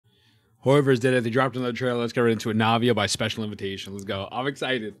Whoever's did it, they dropped another trailer. Let's get right into it. Navia by special invitation. Let's go. I'm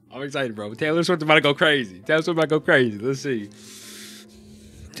excited. I'm excited, bro. Taylor Swift about to go crazy. Taylor Swift about to go crazy. Let's see.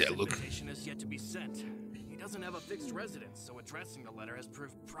 Yeah, look. Invitation is yet to be sent. He doesn't have a fixed residence, so addressing the letter has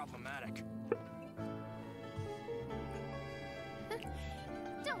proved problematic.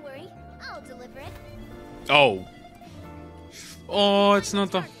 Don't worry, I'll deliver it. Oh. Oh, it's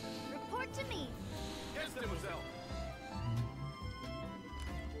not the... Report to me. Yes, mademoiselle.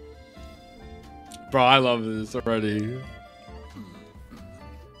 Bro, I love this already. Yo,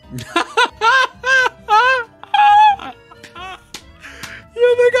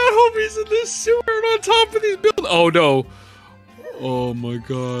 they got homies in this sewer and on top of these buildings. Oh, no. Oh, my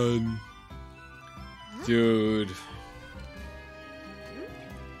God. Dude.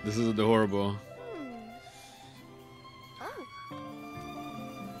 This is adorable.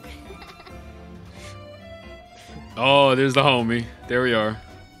 Oh, there's the homie. There we are.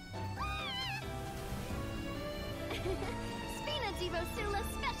 Spina di Rosula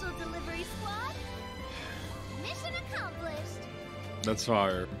Special Delivery Squad. Mission accomplished. That's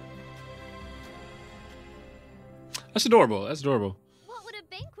fire. That's adorable. That's adorable. What would a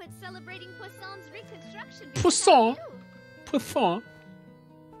banquet celebrating Poisson's reconstruction be Poisson. without you? Poisson.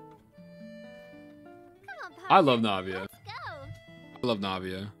 Come on, partner. I love Navia. Let's go. I love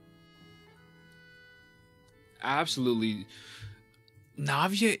Navia. Absolutely.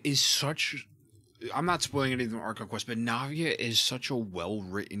 Navia is such... I'm not spoiling anything from Arc Conquest, but Navia is such a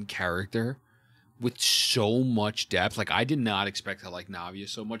well-written character with so much depth. Like, I did not expect to like Navia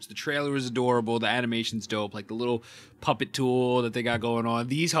so much. The trailer was adorable. The animation's dope. Like, the little puppet tool that they got going on.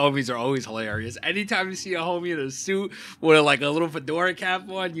 These homies are always hilarious. Anytime you see a homie in a suit with, like, a little fedora cap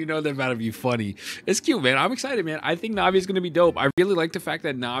on, you know they're about to be funny. It's cute, man. I'm excited, man. I think Navia's going to be dope. I really like the fact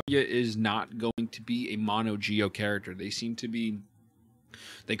that Navia is not going to be a mono-geo character. They seem to be...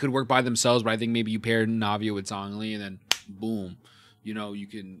 They could work by themselves, but I think maybe you pair Navia with Zhongli and then boom. You know,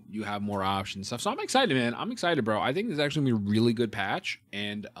 you have more options and stuff. So I'm excited, man. I'm excited, bro. I think this is actually gonna be a really good patch.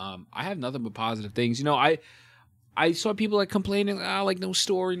 And I have nothing but positive things. You know, I saw people like complaining, like no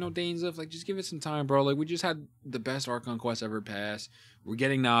story, no Danes left. Like, just give it some time, bro. Like, we just had the best Arc Conquest ever pass. We're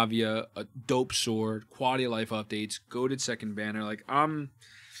getting Navia, a dope sword, quality of life updates, goated second banner. Like, I'm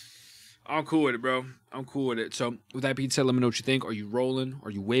cool with it, bro. I'm cool with it. So, with that being said, let me know what you think. Are you rolling?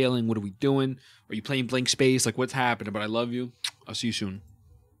 Are you wailing? What are we doing? Are you playing blank space? Like, what's happening? But I love you. I'll see you soon.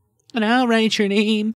 And I'll write your name